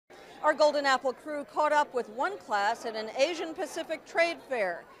Our Golden Apple crew caught up with one class at an Asian Pacific trade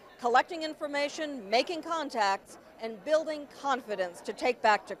fair, collecting information, making contacts, and building confidence to take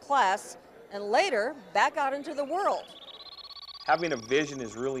back to class and later back out into the world. Having a vision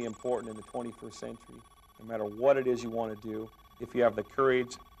is really important in the 21st century. No matter what it is you want to do, if you have the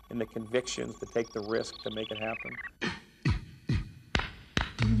courage and the convictions to take the risk to make it happen.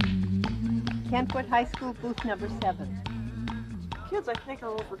 Kentwood High School, booth number 7. Kids, I think, are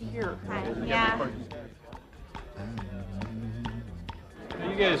over here. Hi. Yeah. How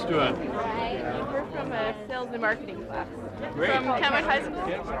you guys doing? We're from a sales and marketing class. Great. From Kentwood High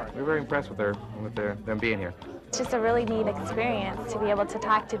School. We're very impressed with them being here. It's just a really neat experience to be able to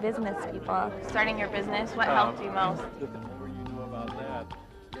talk to business people. Starting your business, what helped you most? The more you know about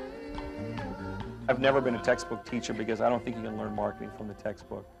that. I've never been a textbook teacher because I don't think you can learn marketing from the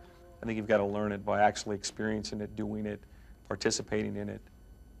textbook. I think you've got to learn it by actually experiencing it, doing it, participating in it,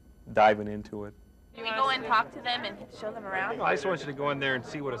 diving into it. Do we go and talk to them and show them around? No, I just want you to go in there and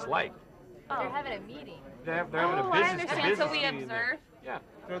see what it's like. Oh. They're having a meeting. They're having a Oh, business. I understand. So we observe. Yeah.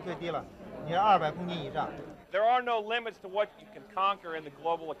 There are no limits to what you can conquer in the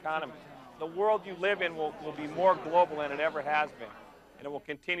global economy. The world you live in will be more global than it ever has been. And it will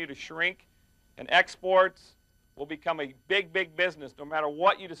continue to shrink, and exports will become a big, big business no matter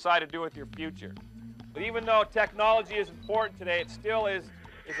what you decide to do with your future. But even though technology is important today, it still is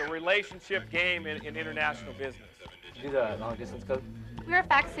a relationship game in international business. Do the long distance code. We were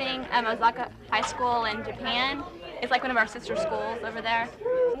faxing Osaka High School in Japan. It's like one of our sister schools over there.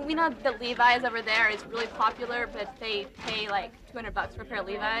 We know that Levi's over there is really popular, but they pay like $200 for a pair of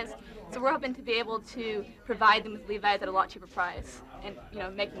Levi's. So we're hoping to be able to provide them with Levi's at a lot cheaper price, and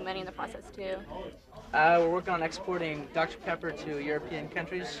making money in the process too. We're working on exporting Dr. Pepper to European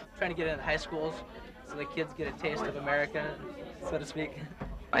countries, trying to get it in high schools so the kids get a taste of America, so to speak.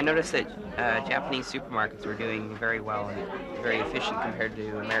 I noticed that Japanese supermarkets were doing very well and very efficient compared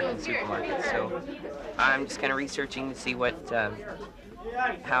to American supermarkets. So I'm just kind of researching to see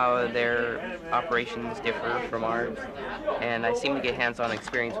how their operations differ from ours. And I seem to get hands-on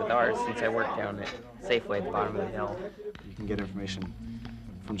experience with ours since I work down at Safeway at the bottom of the hill. You can get information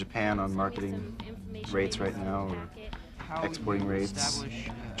from Japan on marketing rates right now, or exporting rates,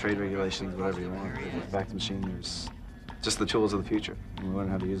 trade regulations, whatever you want. With fax machine, there's just the tools of the future, and we learn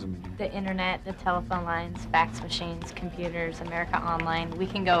how to use them. The internet, the telephone lines, fax machines, computers, America Online. We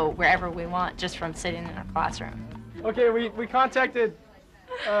can go wherever we want just from sitting in our classroom. Okay, we contacted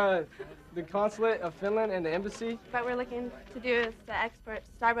the consulate of Finland and the embassy. What we're looking to do is to export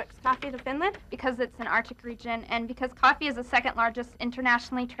Starbucks coffee to Finland because it's an Arctic region and because coffee is the second largest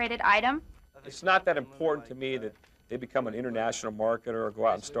internationally traded item. It's not that important to me that they become an international marketer or go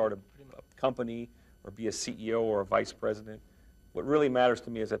out and start a company or be a CEO or a vice president. What really matters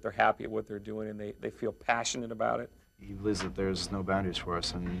to me is that they're happy at what they're doing and they feel passionate about it. He believes that there's no boundaries for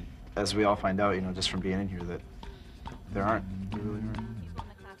us, and as we all find out, just from being in here, that there aren't. There really aren't.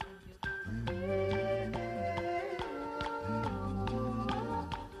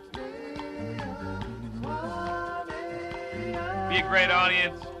 Be a great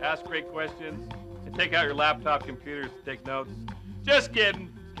audience, ask great questions, and take out your laptop computers to take notes. Just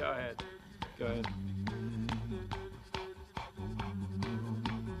kidding. Go ahead. Go ahead.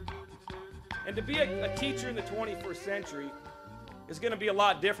 And to be a teacher in the 21st century is going to be a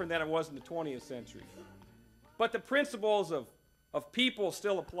lot different than it was in the 20th century. But the principles of people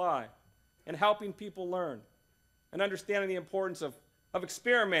still apply, and helping people learn, and understanding the importance of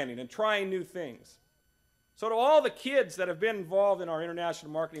experimenting and trying new things. So to all the kids that have been involved in our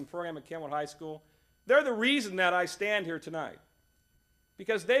international marketing program at Kentwood High School, they're the reason that I stand here tonight,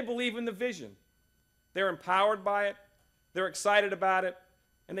 because they believe in the vision. They're empowered by it, they're excited about it,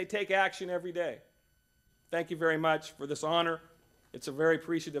 and they take action every day. Thank you very much for this honor. It's a very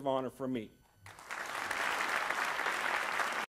appreciative honor for me.